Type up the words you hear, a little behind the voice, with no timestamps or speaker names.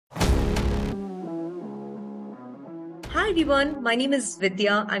everyone, my name is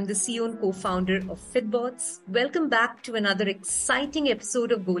Vidya. I'm the CEO and co-founder of Fitbots. Welcome back to another exciting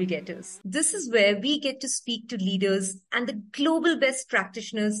episode of Goal Getters. This is where we get to speak to leaders and the global best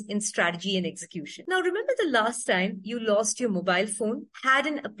practitioners in strategy and execution. Now, remember the last time you lost your mobile phone, had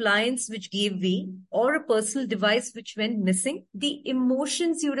an appliance which gave way, or a personal device which went missing? The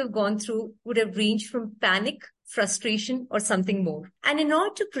emotions you would have gone through would have ranged from panic, frustration, or something more. And in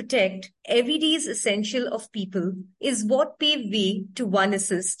order to protect every day's essential of people is what paved way to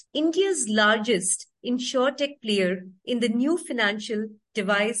OneAssist, India's largest insurtech player in the new financial,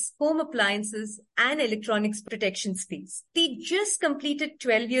 device, home appliances, and electronics protection space. They just completed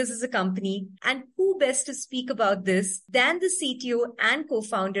 12 years as a company, and who best to speak about this than the CTO and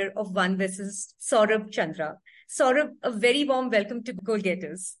co-founder of OneAssist, Saurabh Chandra. Saurabh, a very warm welcome to Goal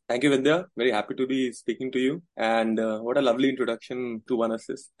Getters. Thank you, Vidya. Very happy to be speaking to you. And what a lovely introduction to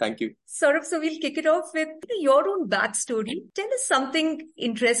OneAssist. Thank you. Saurabh, so we'll kick it off with your own backstory. Tell us something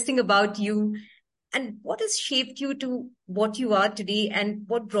interesting about you and what has shaped you to what you are today and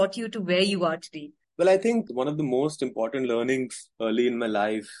what brought you to where you are today. Well, I think one of the most important learnings early in my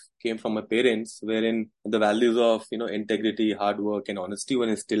life came from my parents, wherein the values of, integrity, hard work, and honesty were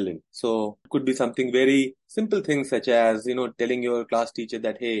instilled in. So it could be something very simple things such as, telling your class teacher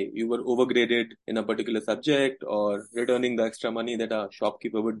that, hey, you were overgraded in a particular subject, or returning the extra money that a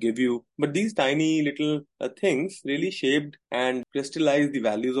shopkeeper would give you. But these tiny little things really shaped and crystallized the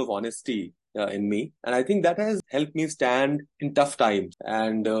values of honesty in me. And I think that has helped me stand in tough times.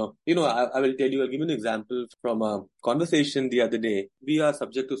 And, I will tell you, I'll give you an example from a conversation the other day. We are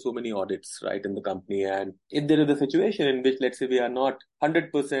subject to so many audits, right, in the company. And if there is a situation in which, let's say, we are not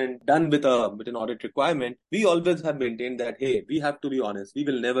 100% done with an audit requirement, we always have maintained that, hey, we have to be honest. We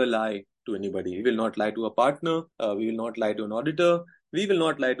will never lie to anybody. We will not lie to a partner. We will not lie to an auditor. We will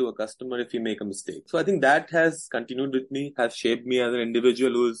not lie to a customer if we make a mistake. So I think that has continued with me, has shaped me as an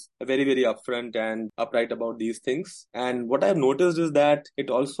individual who's very, very upfront and upright about these things. And what I've noticed is that it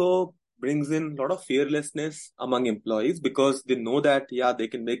also brings in a lot of fearlessness among employees because they know that, they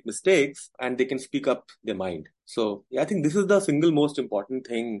can make mistakes and they can speak up their mind. So I think this is the single most important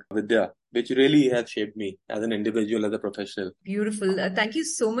thing, Vidya, which really has shaped me as an individual, as a professional. Beautiful. Thank you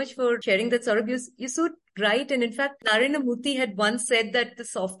so much for sharing that, Saurabh. You're so right. And in fact, Narayana Murthy had once said that the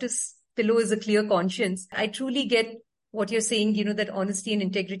softest pillow is a clear conscience. I truly get what you're saying, that honesty and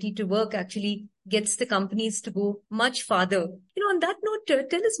integrity to work actually gets the companies to go much farther. On that note,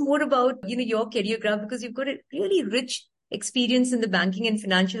 tell us more about, your career graph, because you've got a really rich experience in the banking and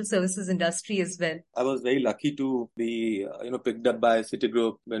financial services industry as well. I was very lucky to be, picked up by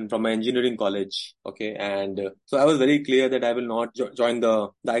Citigroup from my engineering college. Okay. And so I was very clear that I will not join the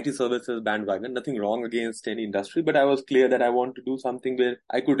IT services bandwagon. Nothing wrong against any industry, but I was clear that I want to do something where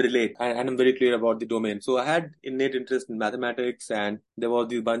I could relate. And I'm very clear about the domain. So I had innate interest in mathematics, and there was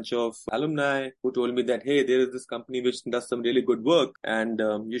this bunch of alumni who told me that, hey, there is this company which does some really good work and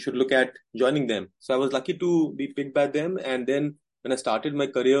you should look at joining them. So I was lucky to be picked by them. And then when I started my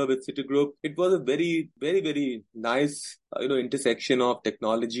career with Citigroup, it was a very, very, very nice, intersection of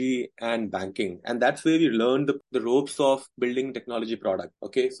technology and banking. And that's where we learned the ropes of building technology product.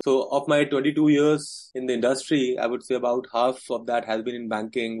 Okay. So of my 22 years in the industry, I would say about half of that has been in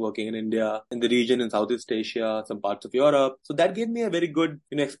banking, working in India, in the region in Southeast Asia, some parts of Europe. So that gave me a very good,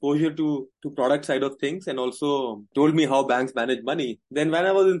 exposure to product side of things, and also told me how banks manage money. Then when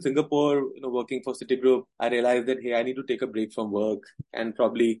I was in Singapore, working for Citigroup, I realized that, hey, I need to take a break from work and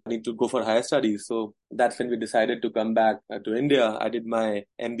probably need to go for higher studies. So that's when we decided to come back to India. I did my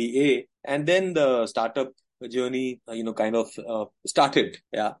MBA, and then the startup journey, started.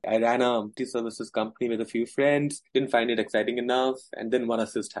 Yeah. I ran a IT services company with a few friends, didn't find it exciting enough. And then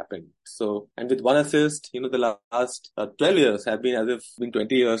OneAssist happened. So, and with OneAssist, the last 12 years have been as if been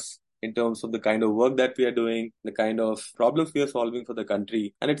 20 years in terms of the kind of work that we are doing, the kind of problems we are solving for the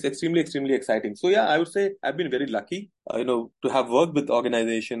country. And it's extremely, extremely exciting. So I would say I've been very lucky, to have worked with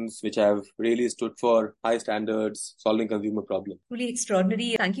organizations which have really stood for high standards, solving consumer problems. Really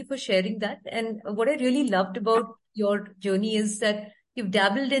extraordinary. Thank you for sharing that. And what I really loved about your journey is that you've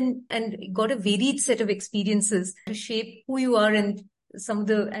dabbled in and got a varied set of experiences to shape who you are, and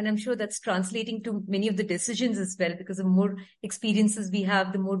and I'm sure that's translating to many of the decisions as well, because the more experiences we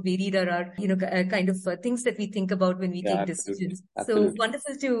have, the more varied are our, things that we think about when we take decisions. Absolutely. So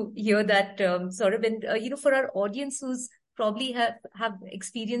wonderful to hear that, Saurabh. And, for our audience who's probably have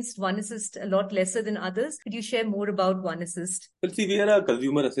experienced OneAssist a lot lesser than others, could you share more about OneAssist? Well, see, we are a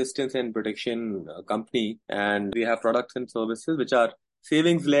consumer assistance and protection company, and we have products and services which are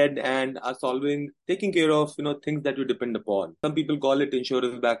savings led and are taking care of, things that you depend upon. Some people call it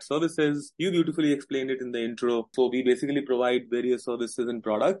insurance backed services. You beautifully explained it in the intro. So we basically provide various services and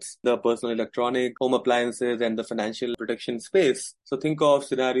products, the personal electronic, home appliances, and the financial protection space. So think of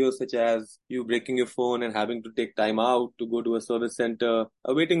scenarios such as you breaking your phone and having to take time out to go to a service center,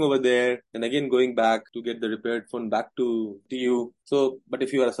 waiting over there, and again going back to get the repaired phone back to you. So, but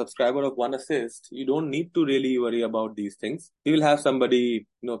if you are a subscriber of One Assist, you don't need to really worry about these things. You will have somebody,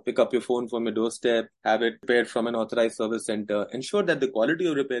 pick up your phone from your doorstep, have it repaired from an authorized service center, ensure that the quality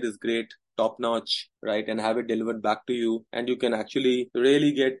of repair is great, top notch, right, and have it delivered back to you. And you can actually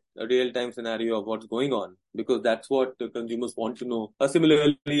really get a real-time scenario of what's going on, because that's what the consumers want to know.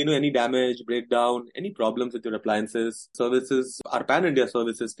 Similarly, any damage, breakdown, any problems with your appliances, services, our pan-India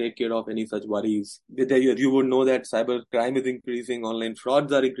services take care of any such worries. You would know that cyber crime is increasing, online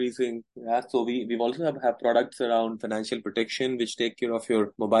frauds are increasing. Yeah, so we've also have products around financial protection, which take care of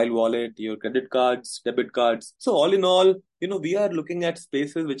your mobile wallet, your credit cards, debit cards. So all in all, we are looking at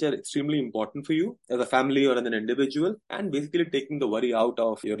spaces which are extremely important for you as a family or as an individual, and basically taking the worry out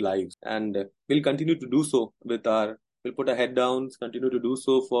of your lives. And we'll continue to do so we'll put our head down, continue to do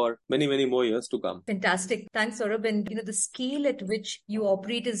so for many, many more years to come. Fantastic. Thanks, Saurabh. And, the scale at which you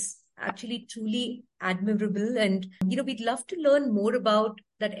operate is actually truly admirable. And, we'd love to learn more about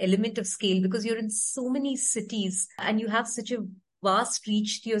that element of scale, because you're in so many cities and you have such a vast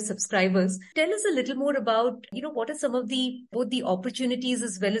reach to your subscribers. Tell us a little more about, what are some of both the opportunities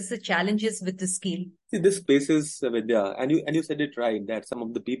as well as the challenges with the scale? See, this space is, Vidya, and you said it right, that some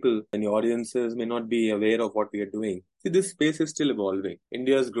of the people in your audiences may not be aware of what we are doing. See, this space is still evolving.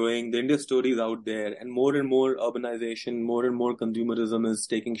 India is growing, the India story is out there, and more urbanization, more and more consumerism is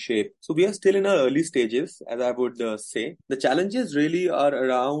taking shape. So we are still in our early stages, as I would say. The challenges really are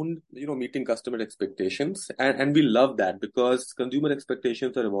around, meeting customer expectations. And we love that, because consumer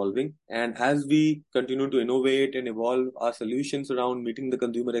expectations are evolving. And as we continue to innovate and evolve our solutions around meeting the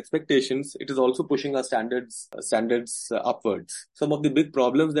consumer expectations, it is also pushing our standards upwards. Some of the big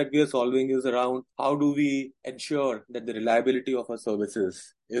problems that we are solving is around how do we ensure that the reliability of our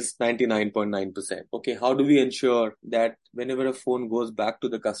services is 99.9%. Okay, how do we ensure that whenever a phone goes back to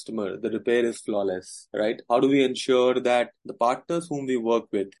the customer, the repair is flawless, right? How do we ensure that the partners whom we work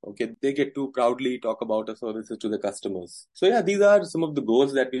with, okay, they get to proudly talk about our services to the customers? So yeah, these are some of the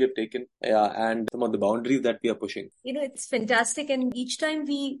goals that we have taken, and some of the boundaries that we are pushing. It's fantastic. And each time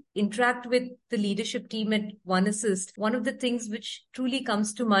we interact with the leadership team at One Assist, one of the things which truly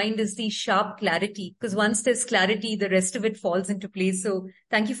comes to mind is the sharp clarity, because once there's clarity, the rest of it falls into place. So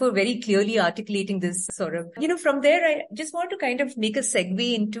thank you for very clearly articulating this, Saurabh. From there, I just want to kind of make a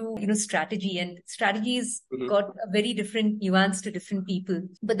segue into, strategy. And strategies got a very different nuance to different people.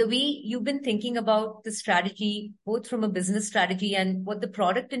 But the way you've been thinking about the strategy, both from a business strategy and what the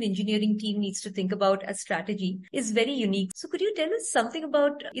product and engineering team needs to think about as strategy, is very unique. So could you tell us something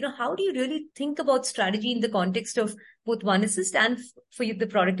about, how do you really think about strategy in the context of both One Assist and for the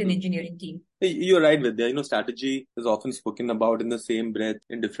product and engineering team? You're right, Vidya. Strategy is often spoken about in the same breath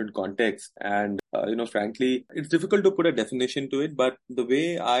in different contexts. And, frankly, it's difficult to put a definition to it. But the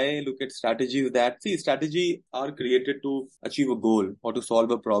way I look at strategy is that, strategy are created to achieve a goal or to solve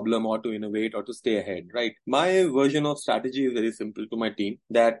a problem or to innovate or to stay ahead, right? My version of strategy is very simple to my team,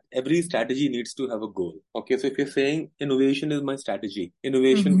 that every strategy needs to have a goal. Okay, so if you're saying innovation is my strategy,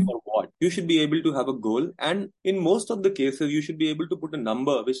 innovation for what? You should be able to have a goal. And in most of the cases, you should be able to put a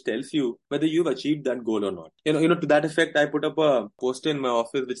number which tells you whether you've achieved that goal or not. To that effect, I put up a poster in my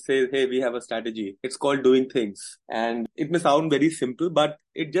office which says, hey, we have a strategy. It's called doing things. And it may sound very simple, but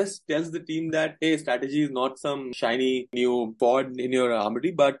it just tells the team that, hey, strategy is not some shiny new pod in your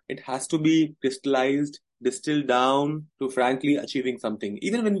armory, but it has to be crystallized, distilled down to frankly achieving something.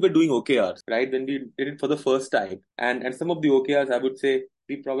 Even when we were doing OKRs, right? When we did it for the first time, and some of the OKRs, I would say,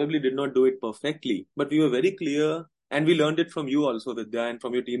 we probably did not do it perfectly, but we were very clear. And we learned it from you also, Vidya, and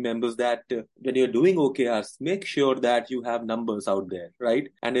from your team members, that when you're doing OKRs, make sure that you have numbers out there, right?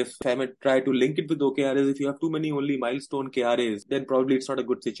 And if I might try to link it with OKRs, if you have too many only milestone KRAs, then probably it's not a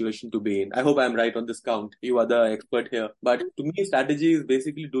good situation to be in. I hope I'm right on this count. You are the expert here. But to me, strategy is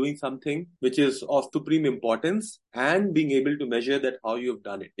basically doing something which is of supreme importance and being able to measure that how you've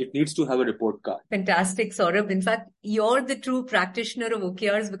done it. It needs to have a report card. Fantastic, Saurabh. In fact, you're the true practitioner of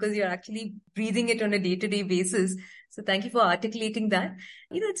OKRs, because you're actually breathing it on a day-to-day basis. So thank you for articulating that.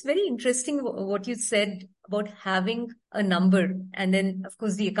 It's very interesting what you said about having a number. And then, of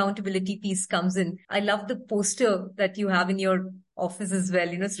course, the accountability piece comes in. I love the poster that you have in your office as well.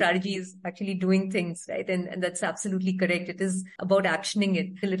 Strategy is actually doing things, right? And that's absolutely correct. It is about actioning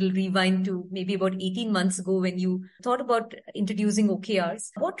it. A little rewind to maybe about 18 months ago when you thought about introducing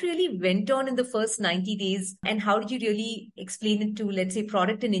OKRs. What really went on in the first 90 days and how did you really explain it to, let's say,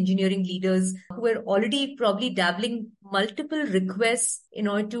 product and engineering leaders who were already probably dabbling multiple requests in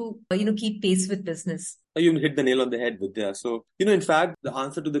order to, keep pace with business? You hit the nail on the head, Vidya. So, in fact, the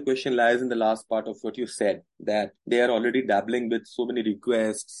answer to the question lies in the last part of what you said, that they are already dabbling with so many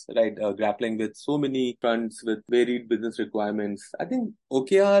requests, right? Grappling with so many fronts with varied business requirements. I think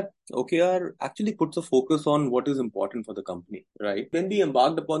OKR actually puts a focus on what is important for the company, right? When we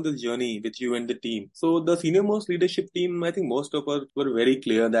embarked upon this journey with you and the team, so the senior most leadership team, I think most of us were very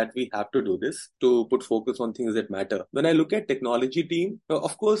clear that we have to do this to put focus on things that matter. When I look at technology team,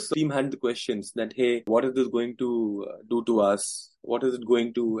 of course, team had the questions that, hey, what is this going to do to us? What is it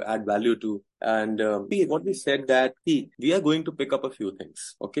going to add value to? And what we said that we are going to pick up a few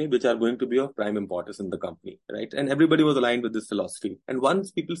things, okay, which are going to be of prime importance in the company, right? And everybody was aligned with this philosophy. And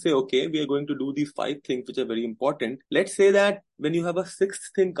once people say, okay, we are going to do these 5 things which are very important, let's say that when you have a 6th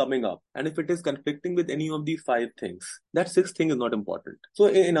thing coming up, and if it is conflicting with any of these 5 things, that 6th thing is not important. So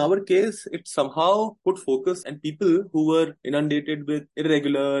in our case, it somehow put focus, and people who were inundated with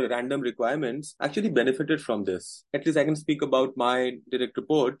irregular, random requirements actually benefited from this. At least I can speak about my direct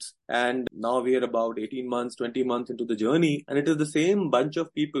reports, and now we are about 18 months, 20 months into the journey, and it is the same bunch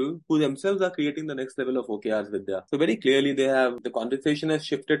of people who themselves are creating the next level of OKRs with them. So very clearly the conversation has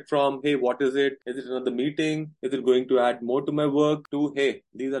shifted from, hey, what is it? Is it another meeting? Is it going to add more to my work? To, hey,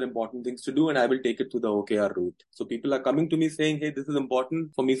 these are important things to do and I will take it to the OKR route. So people are coming to me saying, hey, this is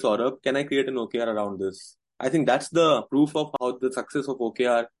important for me, Saurabh. Can I create an OKR around this? I think that's the proof of how the success of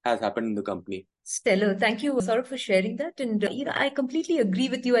OKR has happened in the company. Stellar. Thank you, Saurabh, for sharing that. And, I completely agree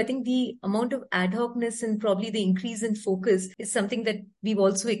with you. I think the amount of ad hocness and probably the increase in focus is something that we've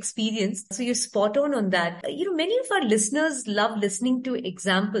also experienced. So you're spot on that. Many of our listeners love listening to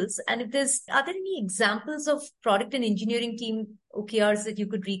examples. And are there any examples of product and engineering team OKRs that you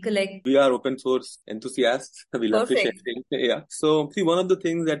could recollect? We are open source enthusiasts. We love to share Perfect. things. Yeah. So see, one of the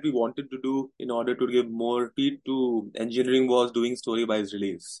things that we wanted to do in order to give more speed to engineering was doing story-wise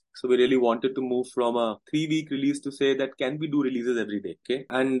release. So we really wanted to move from a 3-week release to say that can we do releases every day? Okay.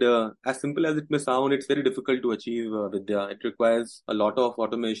 And as simple as it may sound, it's very difficult to achieve, Vidya. It requires a lot of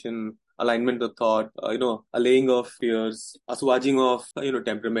automation, alignment of thought, allaying of fears, assuaging of,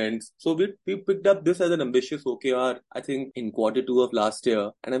 temperaments. So we picked up this as an ambitious OKR, I think, in Q2 of last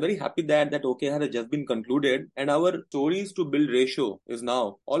year. And I'm very happy that OKR has just been concluded. And our stories to build ratio is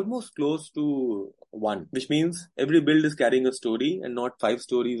now almost close to 1, which means every build is carrying a story and not 5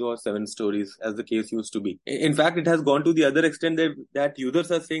 stories or 7 stories as the case used to be. In fact, it has gone to the other extent that users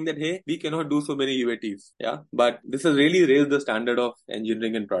are saying that, hey, we cannot do so many UATs. Yeah. But this has really raised the standard of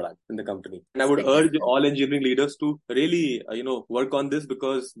engineering and product in the company. And I would urge all engineering leaders to really, work on this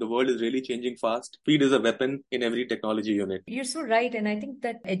because the world is really changing fast. Speed is a weapon in every technology unit. You're so right. And I think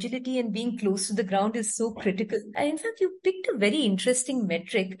that agility and being close to the ground is so critical. And in fact, you picked a very interesting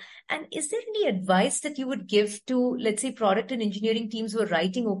metric. And is there any advice that you would give to, let's say, product and engineering teams who are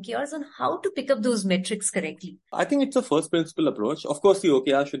writing OKRs on how to pick up those metrics correctly? I think it's a first principle approach. Of course, the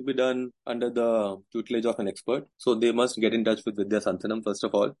OKR should be done under the tutelage of an expert. So they must get in touch with Vidya Santhanam, first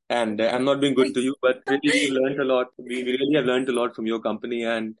of all. And I'm not being good to you, but really we learned a lot. We really have learned a lot from your company.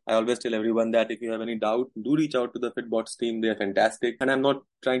 And I always tell everyone that if you have any doubt, do reach out to the FitBots team. They are fantastic. And I'm not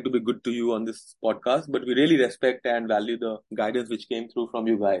trying to be good to you on this podcast, but we really respect and value the guidance which came through from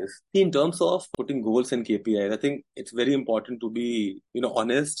you guys. In terms of putting goals and KPIs, I think it's very important to be,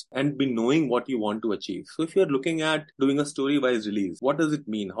 honest and be knowing what you want to achieve. So if you're looking at doing a story-wise release, what does it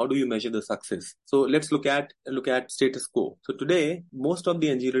mean? How do you measure the success? So let's look at status quo. So today, most of the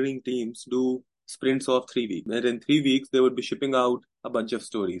engineering teams do sprints of 3 weeks. And in 3 weeks, they would be shipping out a bunch of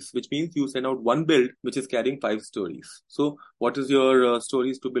stories, which means you send out one build, which is carrying 5 stories. So what is your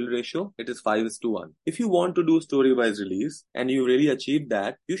stories to build ratio? It is 5:1. If you want to do story-wise release and you really achieve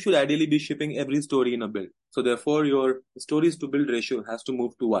that, you should ideally be shipping every story in a build. So therefore, your stories to build ratio has to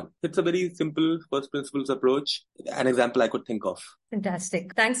move to 1. It's a very simple first principles approach. An example I could think of.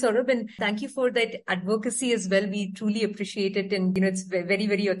 Fantastic. Thanks, Saurabh. And thank you for that advocacy as well. We truly appreciate it. And, it's very,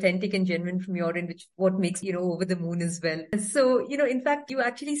 very authentic and genuine from your end, which what makes, over the moon as well. So, in fact, you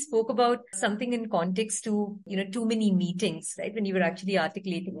actually spoke about something in context to, too many meetings, right? When you were actually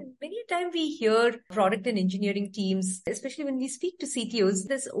articulating. And many a time we hear product and engineering teams, especially when we speak to CTOs,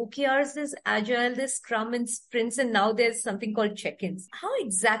 there's OKRs, there's Agile, there's Scrum and sprints, and now there's something called check-ins. How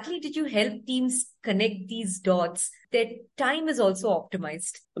exactly did you help teams connect these dots, their time is also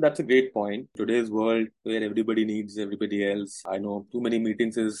optimized. That's a great point. Today's world where everybody needs everybody else. I know too many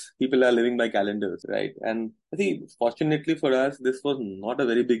meetings is people are living by calendars, right? And I think fortunately for us, this was not a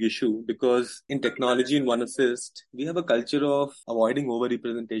very big issue because in technology in One Assist, we have a culture of avoiding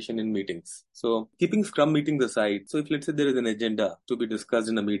over-representation in meetings. So keeping Scrum meetings aside, so if let's say there is an agenda to be discussed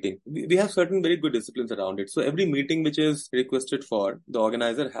in a meeting, we have certain very good disciplines around it. So every meeting which is requested for, the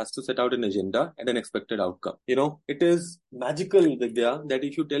organizer has to set out an agenda and an expected outcome. It is magical, Vidya, that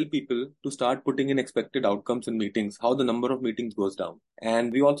if you tell people to start putting in expected outcomes in meetings, how the number of meetings goes down.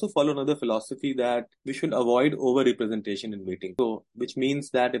 And we also follow another philosophy that we should avoid over-representation in meetings. So, which means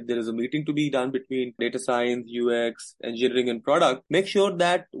that if there is a meeting to be done between data science, UX, engineering, and product, make sure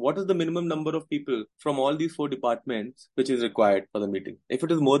that what is the minimum number of people from all these 4 departments which is required for the meeting. If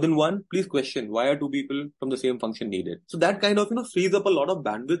it is more than one, please question why are 2 people from the same function needed. So that kind of frees up a lot of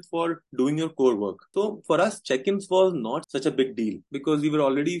bandwidth for doing your core work. So for us, check-ins was not such a big deal because we were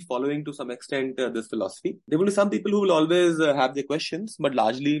already following to some extent this philosophy. There will be some people who will always have their questions, but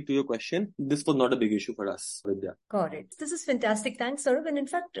largely to your question, this was not a big issue for us, Vidya. Got it. This is fantastic. Thanks, Saurabh. And in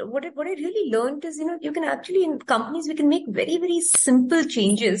fact, what I really learned is, you can actually, in companies, we can make very, very simple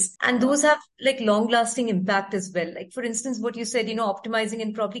changes and those have like long lasting impact as well. Like for instance, what you said, optimizing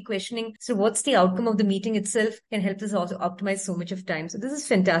and probably questioning. So what's the outcome of the meeting itself can help us also optimize so much of time. So this is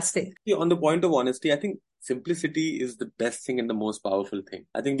fantastic. Yeah, on the point of honesty, I think simplicity is the best thing and the most powerful thing.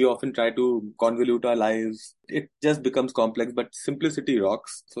 I think we often try to convolute our lives. It just becomes complex, but simplicity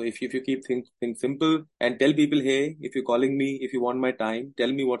rocks. So if you keep things simple and tell people, hey, if you're calling me, if you want my time,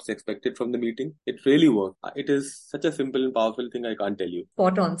 tell me what's expected from the meeting. It really works. It is such a simple and powerful thing. I can't tell you.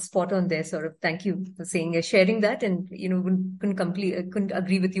 Spot on there, Saurabh. Thank you for sharing that, and couldn't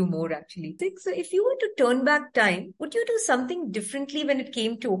agree with you more actually. So if you were to turn back time, would you do something differently when it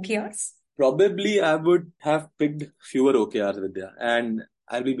came to OKRs? Probably I would have picked fewer OKRs, Vidya, and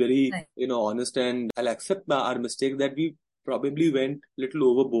I'll be very, honest, and I'll accept our mistake that we probably went a little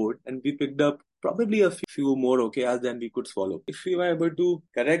overboard and we picked up probably a few more OKRs than we could swallow. If we were able to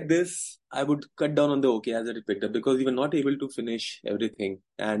correct this, I would cut down on the OKRs that we picked up because we were not able to finish everything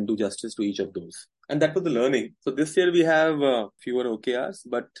and do justice to each of those. And that was the learning. So this year we have fewer OKRs,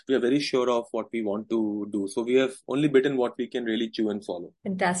 but we are very sure of what we want to do. So we have only bitten what we can really chew and swallow.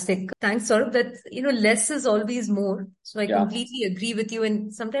 Fantastic. Thanks, Saurabh. That, less is always more. So I completely agree with you.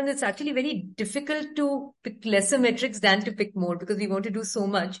 And sometimes it's actually very difficult to pick lesser metrics than to pick more because we want to do so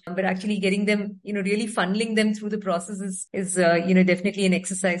much. But actually getting them, really funneling them through the process is definitely an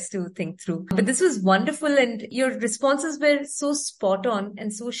exercise to think through. But this was wonderful and your responses were so spot on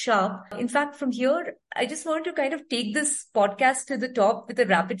and so sharp. In fact, from here, I just want to kind of take this podcast to the top with a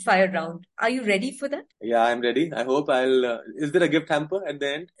rapid fire round. Are you ready for that? Yeah, I'm ready. I hope is there a gift hamper at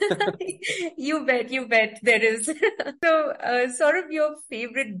the end? You bet. There is. So, sort of your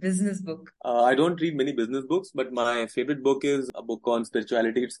favorite business book? I don't read many business books, but my favorite book is a book on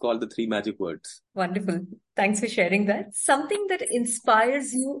spirituality. It's called The 3 Magic Words. Wonderful. Thanks for sharing that. Something that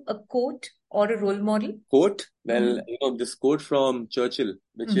inspires you, a quote or a role model? Quote? Well, this quote from Churchill,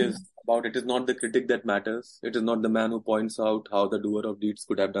 which is about it is not the critic that matters. It is not the man who points out how the doer of deeds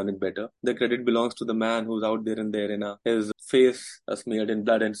could have done it better. The credit belongs to the man who's out there and there his face smeared in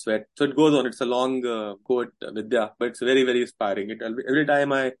blood and sweat. So it goes on. It's a long quote, Vidya, but it's very, very inspiring. Every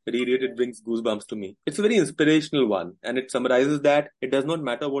time I read it, it brings goosebumps to me. It's a very inspirational one, and it summarizes that it does not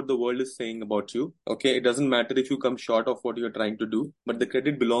matter what the world is saying about you. Okay, it doesn't matter if you come short of what you're trying to do, but the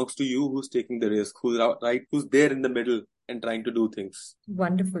credit belongs to you who's taking the risk, who's there in the middle and trying to do things.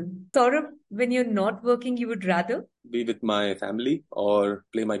 Wonderful. Saurabh, when you're not working, you would rather be with my family or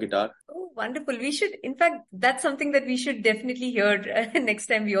play my guitar. Oh, wonderful. In fact, that's something that we should definitely hear next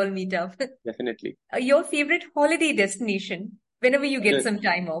time we all meet up. Definitely. Your favorite holiday destination, whenever you get some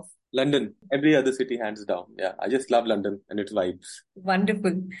time off? London. Every other city, hands down. Yeah, I just love London and its vibes.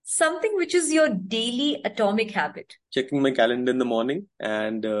 Wonderful. Something which is your daily atomic habit? Checking my calendar in the morning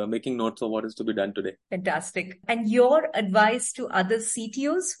and making notes of what is to be done today. Fantastic. And your advice to other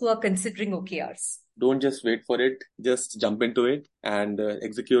CTOs who are considering OKRs? Don't just wait for it. Just jump into it and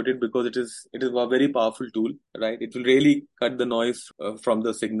execute it because it is a very powerful tool, right? It will really cut the noise from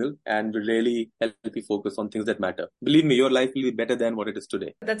the signal and will really help you focus on things that matter. Believe me, your life will be better than what it is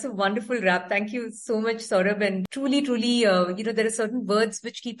today. That's a wonderful wrap. Thank you so much, Saurabh. And truly, there are certain words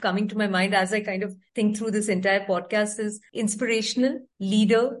which keep coming to my mind as I kind of think through this entire podcast. podcast is inspirational,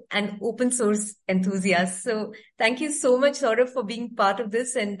 leader, and open source enthusiast. So thank you so much, Saurabh, for being part of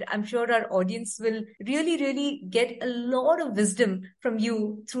this. And I'm sure our audience will really, really get a lot of wisdom from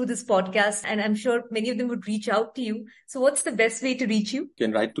you through this podcast. And I'm sure many of them would reach out to you. So what's the best way to reach you? You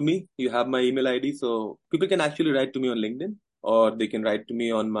can write to me. You have my email ID. So people can actually write to me on LinkedIn, or they can write to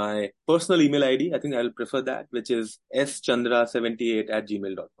me on my personal email ID. I think I'll prefer that, which is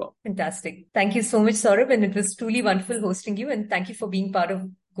schandra78@gmail.com. Fantastic. Thank you so much, Saurabh. And it was truly wonderful hosting you. And thank you for being part of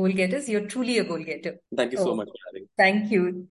Goal Getters. You're truly a goal getter. Thank you so much for having me. Thank you.